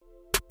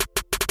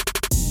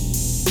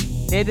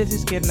Hey, this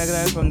is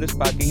Kirnagar from the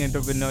Sparking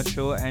Entrepreneur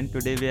Show, and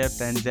today we have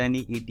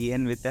Franzannie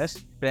Etienne with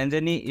us.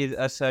 Franzannie is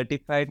a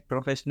certified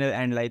professional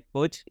and life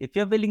coach. If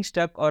you're feeling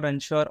stuck or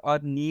unsure or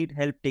need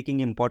help taking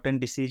important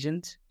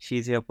decisions,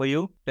 she's here for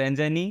you.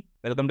 Franzannie,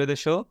 welcome to the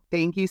show.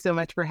 Thank you so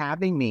much for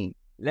having me.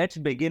 Let's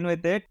begin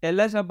with it.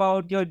 Tell us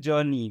about your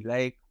journey,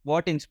 like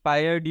what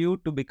inspired you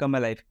to become a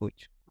life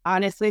coach?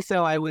 Honestly,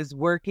 so I was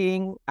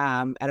working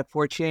at a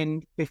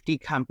Fortune 50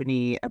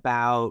 company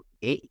about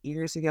 9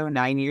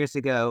 years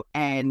ago,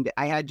 and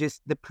I had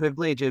just the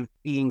privilege of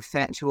being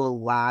sent to a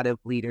lot of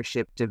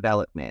leadership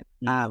development.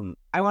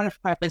 I want to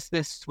preface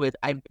this with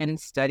I've been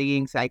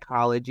studying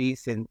psychology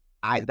since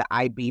the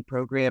IB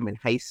program in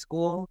high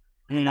school.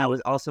 And that was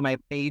also my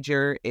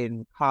major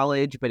in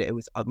college, but it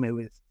was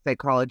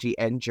psychology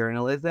and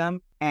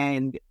journalism.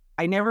 And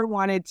I never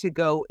wanted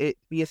to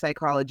be a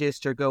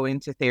psychologist or go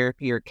into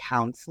therapy or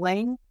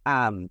counseling.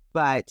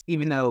 But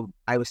even though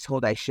I was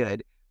told I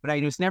should, but I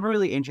was never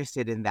really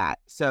interested in that.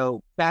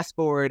 So fast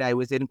forward, I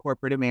was in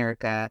corporate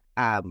America,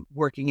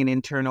 working in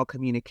internal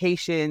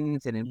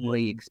communications and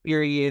employee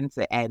experience.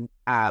 And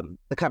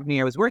the company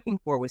I was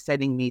working for was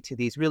sending me to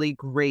these really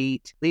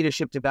great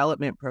leadership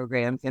development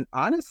programs. And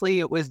honestly,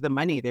 it was the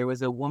money. There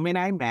was a woman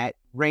I met,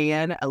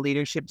 ran a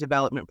leadership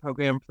development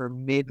program for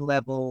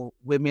mid-level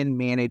women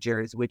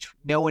managers, which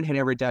no one had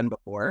ever done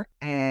before.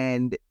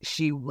 And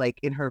she,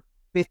 in her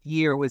fifth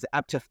year, was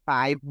up to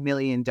 $5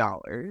 million.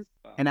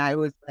 And I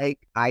was like,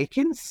 I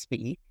can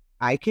speak,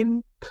 I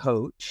can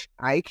coach,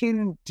 I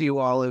can do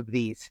all of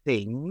these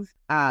things.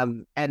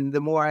 And the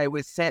more I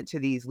was sent to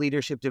these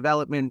leadership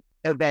development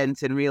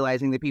events and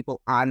realizing the people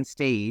on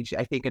stage,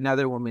 I think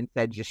another woman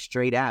said just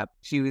straight up,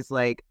 she was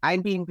like,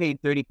 I'm being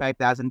paid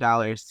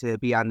 $35,000 to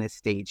be on this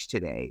stage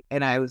today.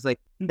 And I was like,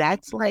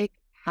 that's like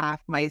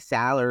half my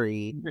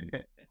salary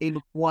in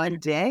one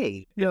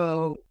day.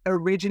 So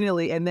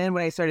originally, and then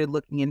when I started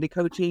looking into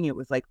coaching, it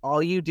was like,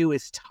 all you do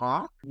is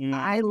talk.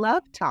 I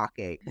love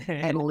talking.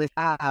 And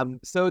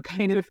so it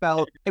kind of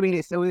felt,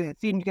 it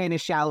seemed kind of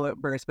shallow at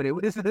first, but it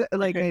was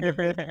like kind of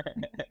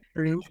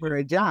room for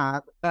a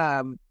job.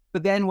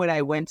 But then when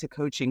I went to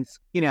coaching,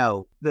 it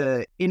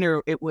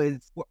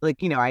was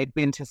like, I had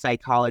been to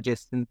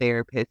psychologists and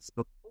therapists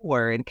before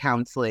and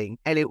counseling,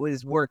 and it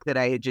was work that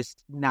I had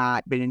just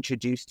not been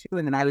introduced to.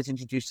 And then I was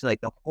introduced to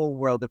like the whole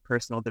world of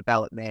personal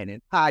development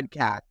and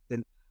podcasts,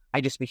 and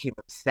I just became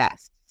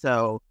obsessed.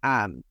 So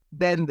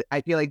then I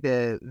feel like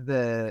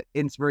the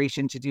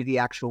inspiration to do the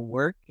actual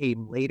work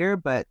came later,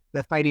 but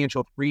the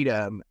financial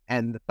freedom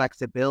and the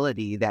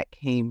flexibility that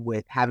came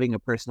with having a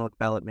personal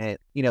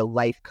development,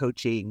 life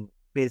coaching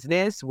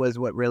business was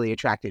what really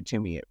attracted to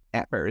me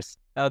at first.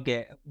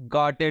 Okay,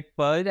 got it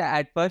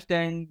at first,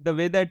 and the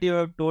way that you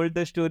have told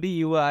the story,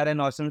 you are an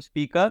awesome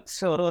speaker.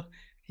 So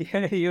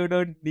you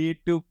don't need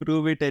to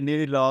prove it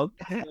any long.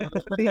 Tell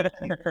us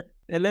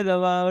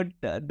about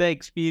the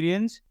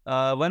experience.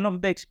 One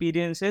of the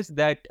experiences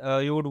that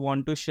you would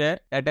want to share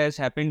that has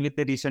happened with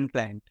a recent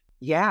client.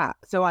 Yeah.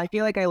 So I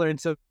feel like I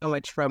learned so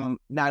much from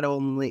not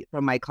only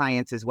from my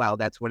clients as well.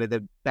 That's one of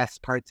the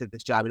best parts of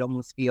this job. It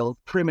almost feels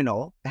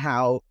criminal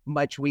how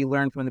much we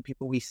learn from the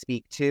people we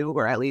speak to,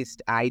 or at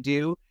least I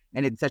do.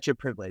 And it's such a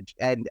privilege.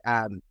 And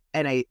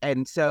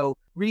so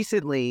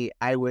recently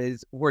I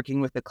was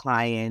working with a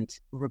client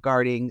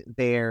regarding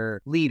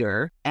their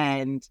leader,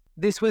 and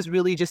this was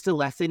really just a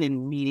lesson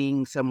in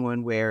meeting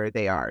someone where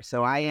they are.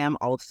 So I am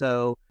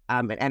also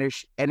an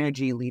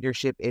energy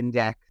leadership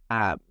index.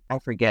 I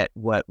forget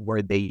what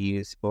word they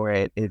use for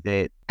it. Is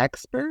it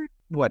expert?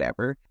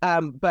 Whatever.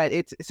 But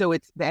it's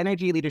the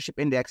energy leadership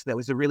index. That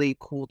was a really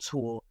cool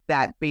tool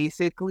that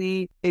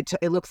basically it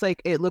looks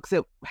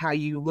at how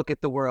you look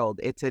at the world.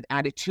 It's an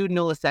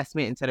attitudinal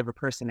assessment instead of a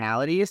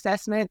personality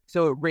assessment.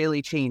 So it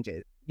really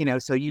changes,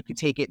 so you could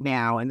take it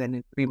now and then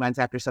in 3 months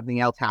after something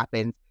else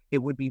happens,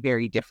 it would be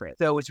very different.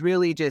 So it's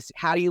really just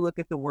how you look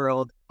at the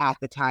world at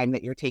the time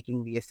that you're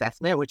taking the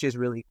assessment, which is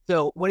really,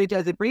 so what it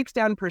does, it breaks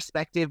down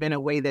perspective in a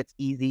way that's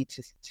easy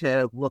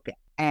to look at.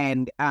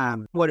 And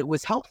what it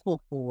was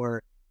helpful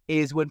for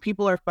is when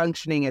people are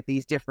functioning at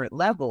these different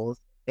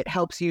levels, it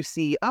helps you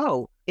see,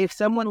 oh, if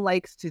someone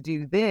likes to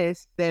do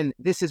this, then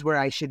this is where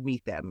I should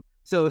meet them.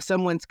 So if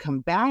someone's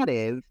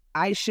combative,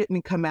 I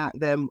shouldn't come at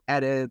them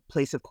at a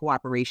place of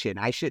cooperation.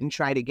 I shouldn't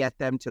try to get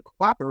them to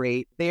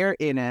cooperate. They're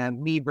in a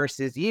me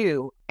versus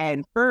you.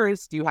 And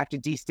first, you have to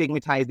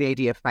destigmatize the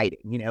idea of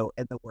fighting,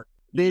 at the work.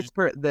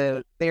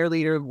 Their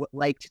leader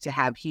liked to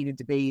have heated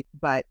debate,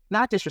 but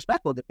not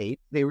disrespectful debate.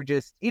 They were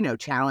just,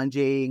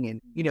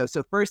 challenging. And,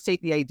 so first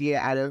take the idea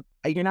out of,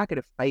 you're not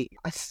going to fight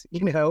us,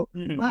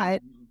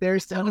 but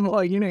there's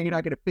someone, you're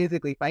not going to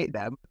physically fight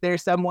them.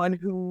 There's someone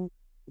who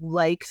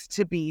likes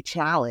to be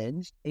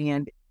challenged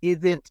and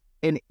is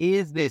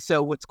this.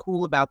 So what's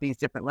cool about these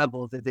different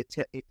levels is it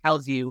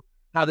tells you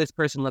how this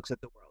person looks at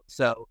the world.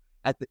 So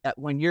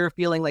when you're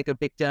feeling like a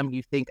victim,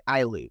 you think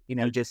I lose,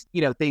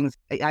 things,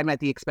 I'm at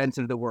the expense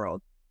of the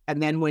world.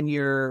 And then when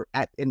you're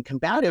in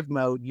combative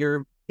mode,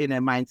 you're in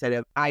a mindset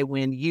of I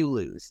win, you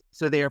lose.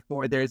 So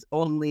therefore there's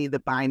only the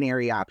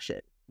binary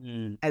option.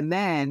 And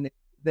then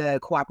The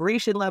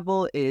cooperation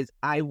level is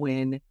I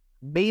win,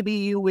 maybe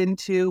you win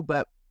too,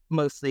 but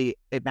mostly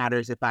it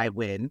matters if I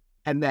win.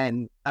 And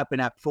then up and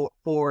up,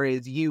 four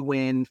is you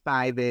win,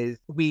 5 is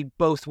we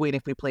both win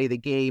if we play the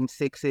game,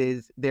 6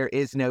 is there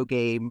is no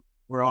game.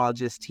 We're all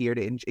just here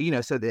to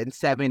enjoy, so then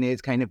 7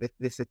 is kind of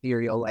this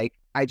ethereal, like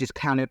I just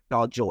count it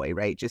all joy,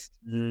 right? Just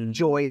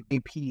joy,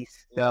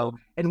 peace. So,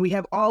 and we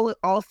have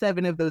all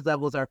 7 of those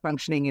levels are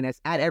functioning in us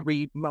at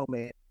every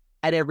moment.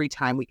 At every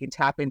time we can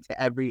tap into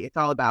it's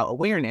all about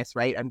awareness,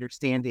 right?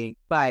 Understanding.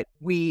 But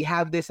we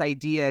have this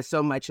idea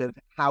so much of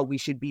how we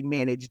should be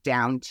managed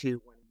down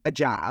to a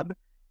job.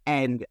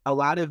 And a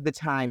lot of the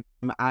time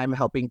I'm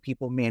helping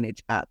people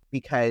manage up,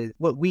 because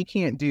what we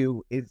can't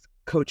do is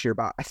coach your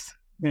boss.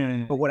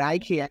 But what I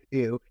can't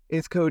do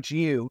is coach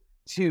you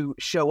to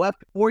show up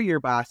for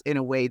your boss in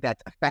a way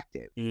that's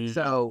effective.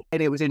 So,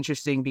 and it was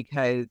interesting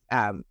because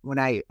when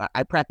I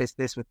prefaced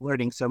this with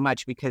learning so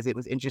much, because it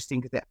was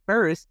interesting because at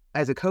first,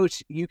 as a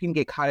coach, you can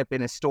get caught up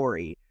in a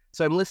story.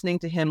 So I'm listening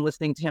to him,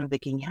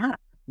 thinking, yeah,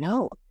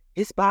 no,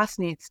 his boss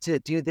needs to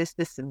do this,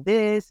 this, and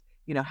this.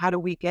 How do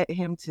we get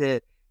him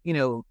to,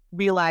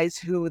 realize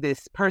who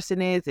this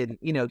person is? And,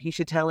 he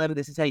should tell him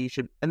this is how you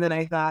should. And then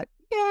I thought,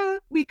 yeah,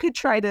 we could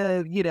try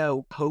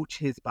to, coach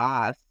his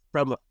boss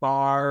from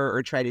afar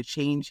or try to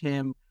change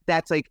him.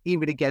 That's like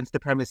even against the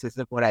premises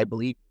of what I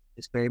believe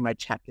is very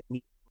much have to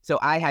me. So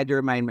I had to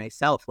remind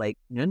myself, like,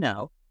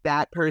 no,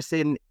 that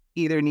person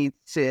either needs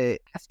to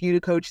ask you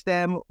to coach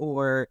them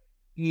or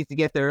you need to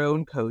get their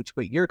own coach,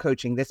 but you're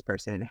coaching this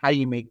person, and how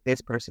you make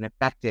this person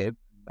effective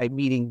by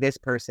meeting this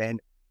person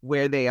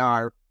where they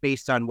are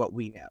based on what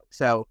we know.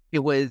 So it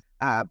was,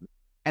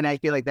 and I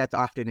feel like that's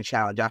often a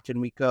challenge.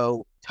 Often we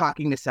go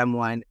talking to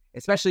someone,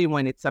 especially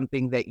when it's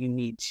something that you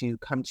need to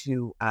come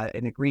to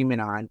an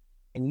agreement on,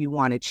 and you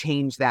want to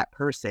change that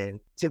person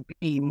to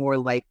be more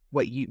like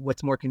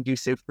what's more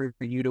conducive for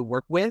you to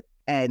work with.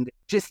 And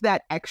just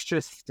that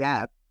extra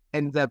step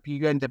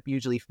you end up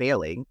usually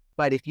failing.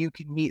 But if you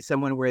can meet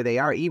someone where they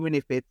are, even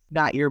if it's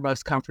not your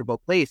most comfortable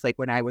place, like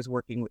when I was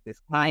working with this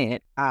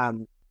client,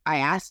 I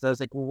asked, I was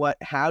like,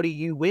 how do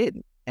you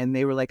win? And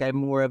they were like, I'm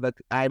more of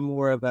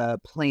a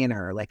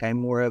planner. Like I'm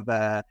more of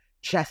a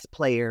chess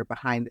player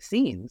behind the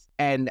scenes.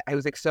 And I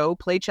was like, so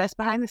play chess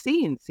behind the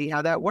scenes, see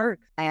how that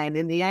works. And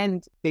in the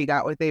end, they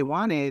got what they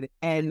wanted.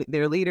 And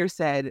their leader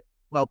said,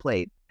 well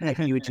played. I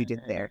see what you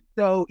did there.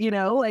 So,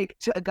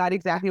 got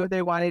exactly what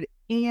they wanted.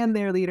 And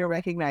their leader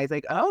recognized,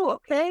 like, oh,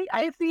 okay,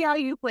 I see how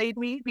you played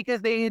me,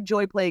 because they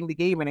enjoy playing the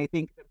game. And I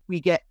think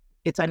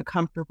it's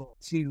uncomfortable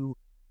to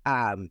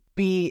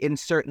be in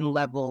certain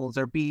levels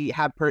or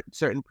have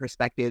certain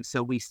perspectives.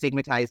 So we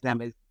stigmatize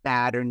them as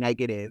bad or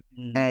negative,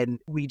 and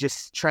we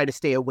just try to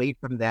stay away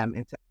from them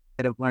instead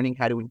of learning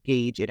how to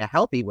engage in a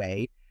healthy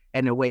way,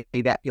 and a way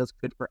that feels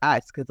good for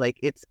us. Because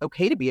it's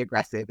okay to be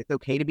aggressive. It's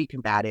okay to be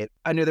combative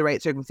under the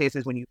right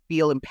circumstances, when you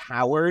feel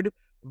empowered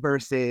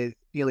versus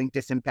feeling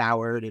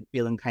disempowered and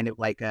feeling kind of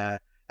like a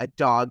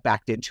dog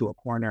backed into a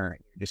corner and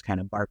you're just kind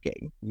of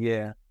barking.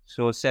 Yeah.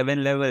 So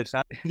 7 levels,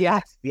 huh?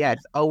 Yes,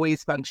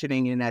 always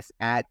functioning in us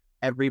at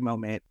every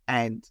moment.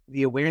 And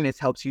the awareness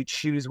helps you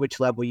choose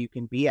which level you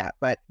can be at.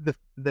 But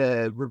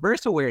the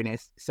reverse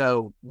awareness,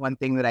 so one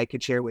thing that I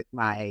could share with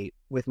my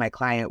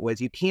client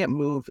was, you can't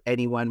move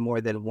anyone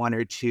more than 1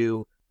 or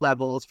 2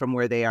 levels from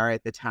where they are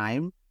at the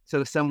time.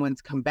 So if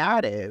someone's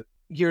combative,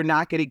 you're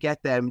not going to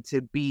get them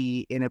to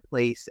be in a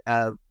place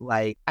of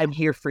like, I'm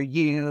here for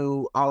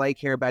you. All I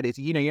care about is,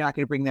 you're not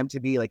going to bring them to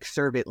be like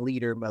servant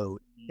leader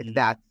mode. If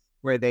that's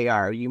where they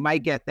are, you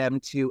might get them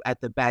to at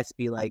the best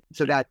be like,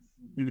 so that's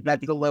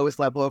the lowest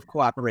level of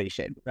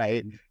cooperation,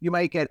 right? You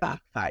might get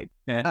fine,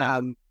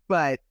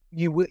 but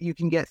you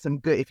can get some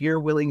good if you're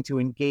willing to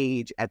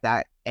engage at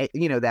that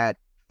that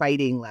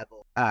fighting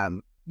level.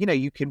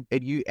 You can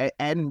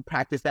and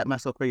practice that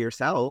muscle for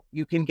yourself.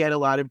 You can get a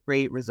lot of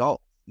great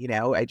results.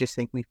 I just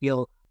think we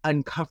feel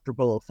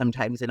uncomfortable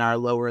sometimes in our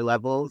lower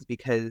levels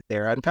because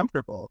they're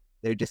uncomfortable.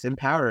 They're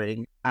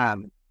disempowering.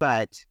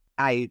 But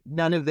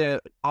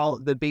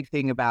the big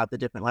thing about the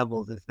different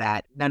levels is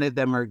that none of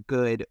them are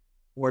good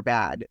or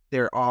bad.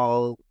 They're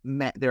all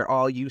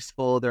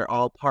useful. They're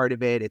all part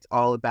of it. It's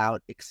all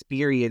about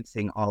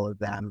experiencing all of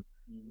them,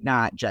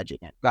 not judging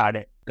it. Got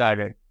it.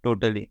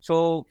 Totally.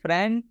 So,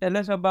 Fran, tell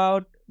us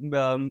about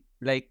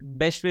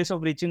best ways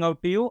of reaching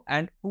out to you,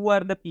 and who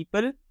are the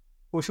people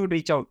who should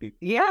reach out to you?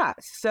 Yeah.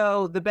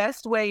 So the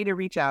best way to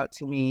reach out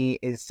to me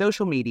is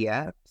social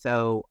media.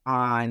 So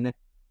I'm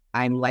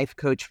Life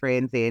Coach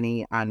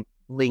Franzannie on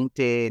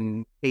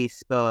LinkedIn,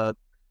 Facebook,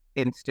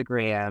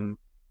 Instagram,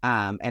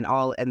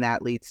 and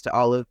that leads to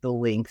all of the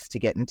links to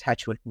get in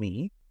touch with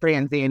me.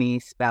 Franzannie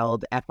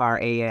spelled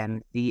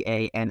Franzannie.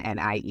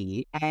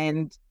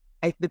 And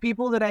the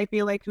people that I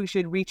feel like who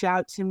should reach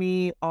out to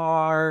me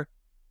are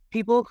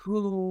people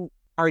who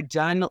are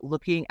done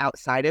looking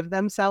outside of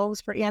themselves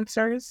for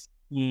answers.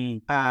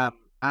 I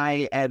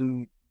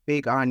am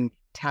big on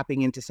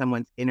tapping into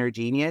someone's inner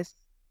genius.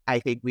 I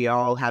think we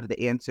all have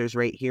the answers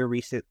right here.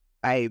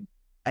 I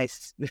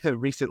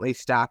recently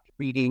stopped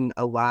reading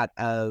a lot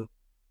of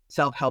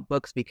self-help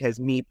books because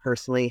me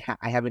personally,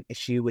 I have an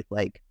issue with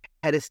like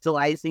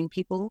pedestalizing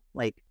people.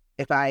 Like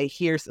if I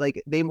hear,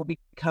 like they will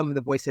become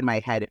the voice in my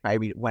head if I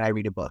read, when I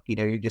read a book,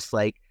 you're just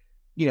like,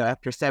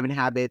 after 7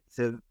 Habits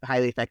of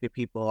Highly Effective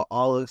People,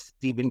 all of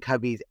Stephen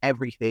Covey's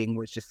everything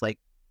was just like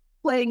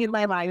playing in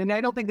my mind. And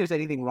I don't think there's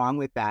anything wrong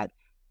with that.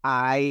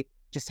 I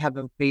just have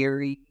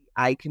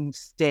I can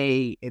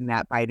stay in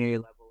that binary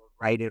level of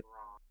right and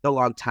wrong a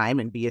long time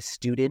and be a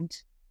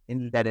student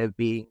instead of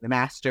being the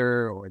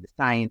master or the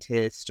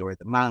scientist or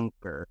the monk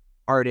or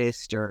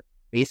artist or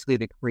basically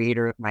the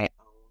creator of my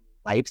own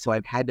life. So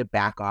I've had to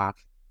back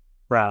off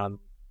from,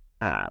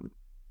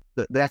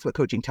 that's what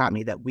coaching taught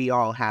me, that we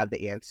all have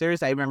the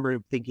answers. I remember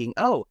thinking,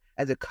 oh,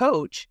 as a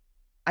coach,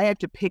 I have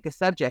to pick a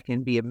subject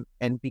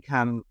and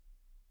become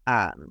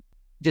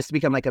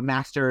like a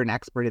master and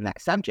expert in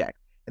that subject.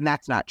 And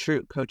that's not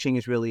true. Coaching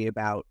is really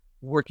about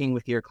working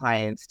with your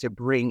clients to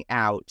bring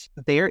out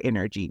their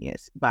inner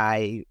genius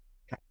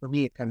for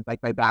me, it comes like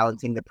by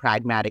balancing the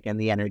pragmatic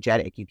and the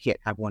energetic. You can't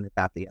have one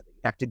without the other.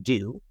 You have to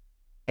do,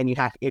 and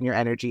your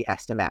energy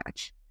has to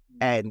match.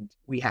 And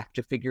we have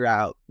to figure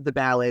out the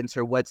balance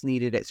or what's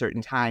needed at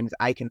certain times.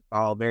 I can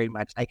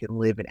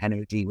live in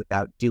energy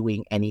without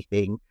doing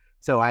anything.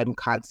 So I'm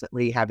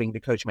constantly having to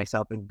coach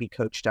myself and be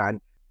coached on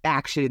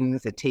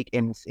actions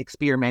and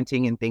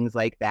experimenting and things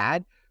like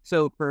that.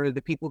 So for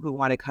the people who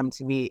want to come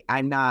to me,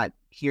 I'm not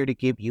here to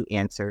give you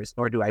answers,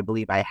 nor do I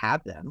believe I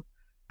have them.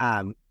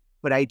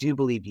 But I do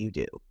believe you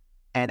do.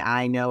 And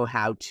I know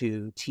how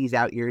to tease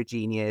out your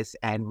genius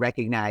and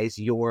recognize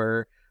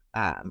your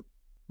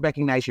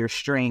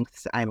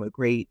strengths. I'm a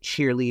great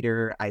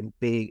cheerleader. I'm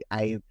big.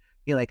 I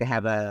feel like I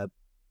have a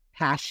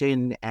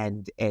passion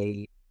and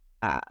a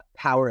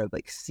power of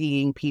like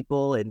seeing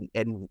people and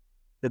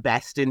the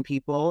best in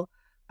people.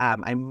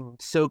 I'm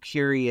so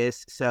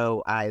curious.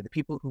 So the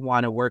people who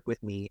want to work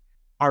with me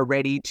are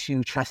ready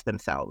to trust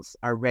themselves,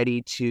 are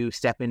ready to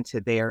step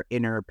into their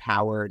inner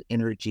power,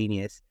 inner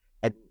genius,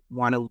 and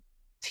want to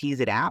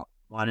tease it out,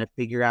 want to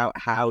figure out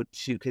how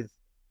to, because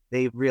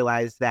they've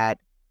realized that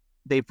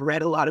they've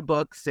read a lot of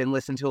books and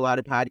listened to a lot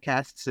of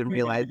podcasts and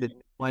realized that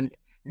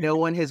no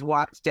one has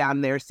walked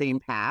down their same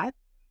path.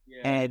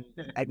 Yeah. And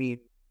I mean,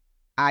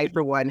 I,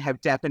 for one,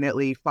 have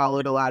definitely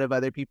followed a lot of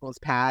other people's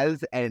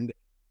paths and,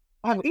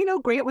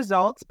 great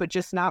results, but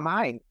just not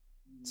mine.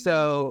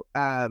 So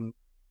I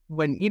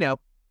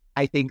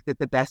think that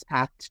the best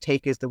path to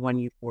take is the one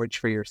you forge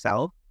for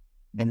yourself.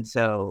 And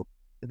so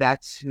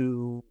that's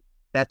who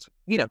we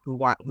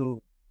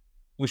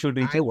should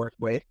work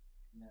with.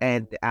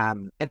 And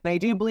I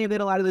do believe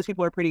that a lot of those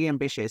people are pretty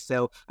ambitious.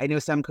 So I know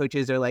some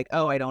coaches are like,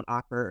 oh, I don't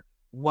offer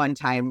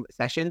one-time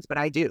sessions, but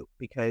I do,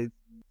 because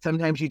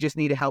sometimes you just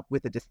need help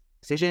with a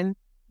decision.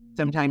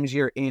 Sometimes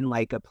you're in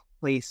like a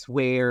place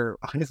where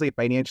honestly,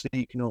 financially,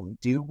 you can only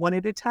do one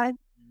at a time.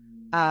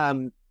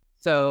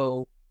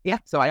 So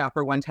I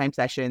offer one-time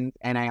sessions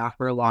and I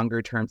offer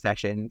longer-term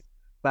sessions,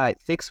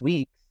 but 6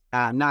 weeks,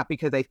 not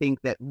because I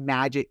think that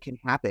magic can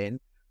happen,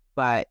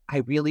 but I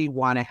really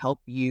want to help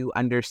you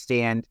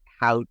understand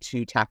how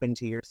to tap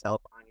into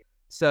yourself.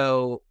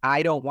 So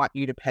I don't want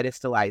you to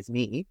pedestalize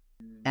me.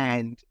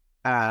 And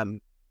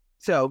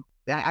so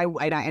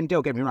and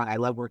don't get me wrong, I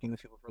love working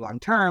with people for long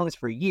terms,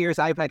 for years.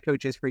 I've had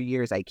coaches for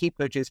years. I keep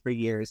coaches for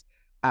years.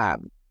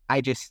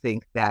 I just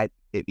think that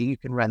you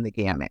can run the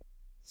gamut.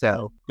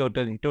 So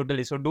totally.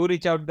 So do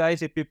reach out,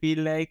 guys, if you feel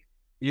like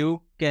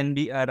you can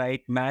be a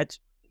right match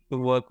to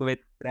work with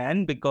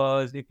Fran,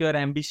 because if you're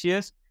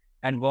ambitious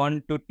and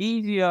want to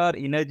tease your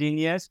inner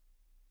genius,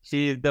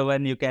 she is the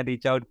one you can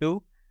reach out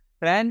to.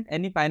 Fran,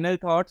 any final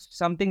thoughts?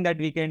 Something that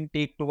we can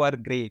take to our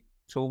grade.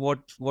 So what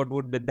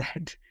would be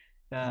that?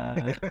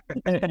 I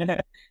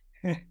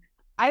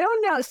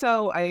don't know.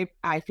 So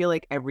I feel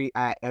like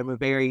I'm a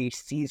very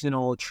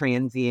seasonal,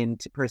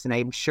 transient person.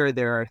 I'm sure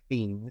there are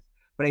themes,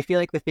 but I feel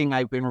like the thing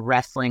I've been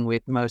wrestling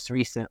with most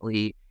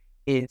recently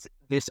is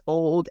this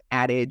old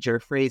adage or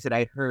phrase that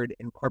I heard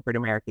in corporate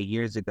America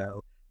years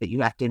ago, that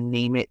you have to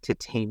name it to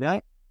tame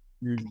it.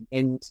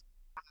 And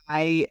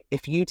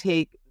if you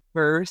take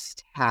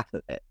first half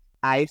of it,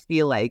 I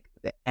feel like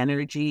the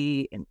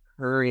energy and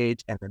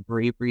courage and the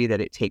bravery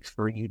that it takes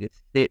for you to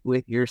sit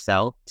with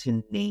yourself,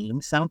 to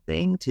name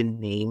something, to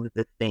name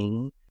the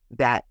thing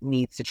that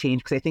needs to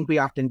change. Because I think we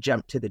often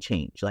jump to the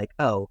change, like,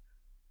 oh,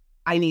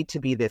 I need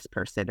to be this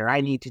person or I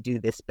need to do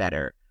this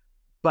better.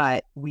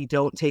 But we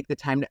don't take the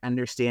time to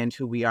understand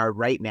who we are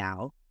right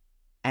now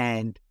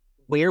and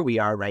where we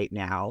are right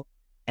now.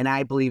 And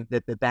I believe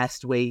that the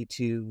best way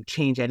to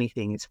change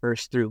anything is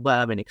first through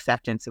love and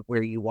acceptance of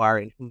where you are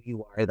and who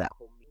you are, that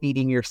whole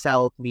meeting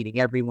yourself, meeting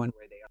everyone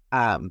where they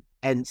are.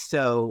 And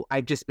so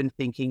I've just been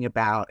thinking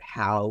about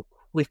how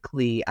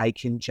quickly I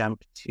can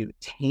jump to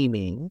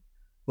taming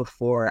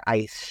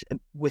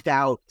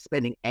without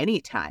spending any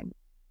time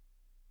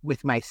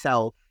with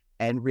myself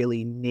and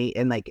really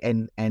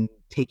and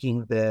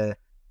taking the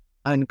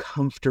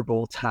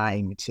uncomfortable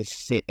time to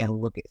sit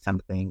and look at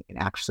something and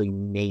actually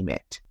name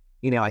it.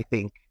 I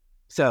think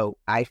so.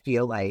 I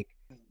feel like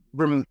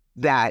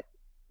that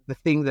the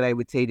thing that I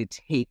would say to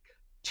take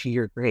to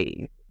your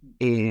grave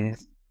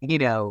is, you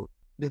know,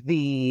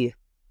 the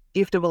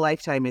gift of a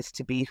lifetime is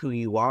to be who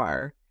you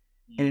are.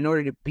 And in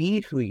order to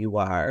be who you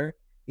are,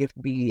 you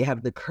have to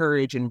have the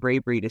courage and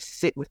bravery to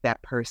sit with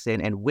that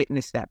person and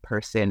witness that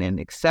person and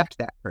accept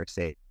that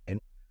person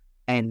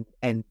and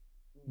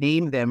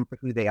name them for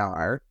who they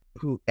are,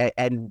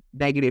 and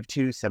negative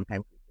too,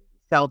 sometimes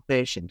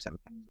selfish and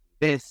sometimes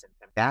this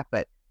and that,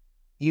 but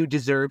you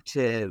deserve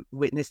to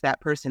witness that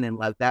person and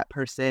love that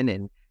person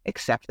and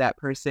accept that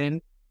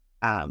person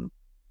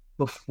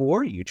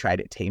before you try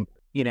to tame,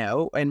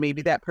 and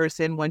maybe that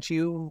person, once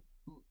you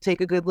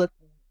take a good look,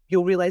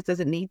 you'll realize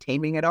doesn't need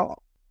taming at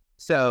all.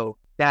 So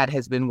that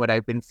has been what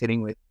I've been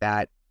sitting with,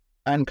 that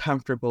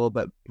uncomfortable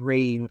but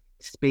brave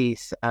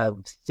space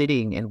of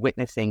sitting and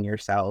witnessing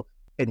yourself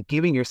and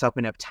giving yourself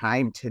enough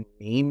time to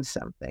name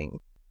something.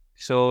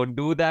 So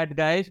do that,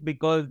 guys,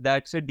 because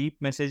that's a deep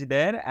message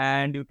there,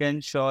 and you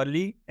can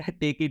surely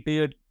take it to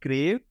your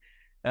grave.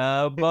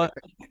 But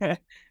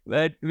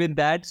but with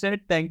that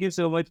said, thank you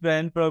so much,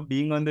 Brian, for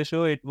being on the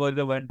show. It was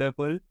a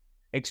wonderful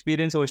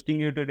experience hosting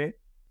you today.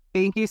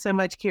 Thank you so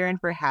much, Kieran,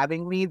 for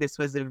having me. This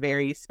was a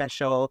very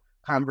special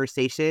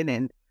conversation,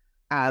 and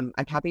I'm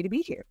happy to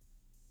be here.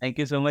 Thank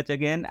you so much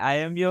again. I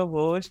am your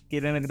host,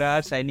 Kiran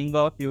Agrawal, signing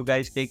off. You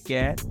guys take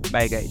care.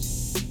 Bye,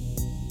 guys.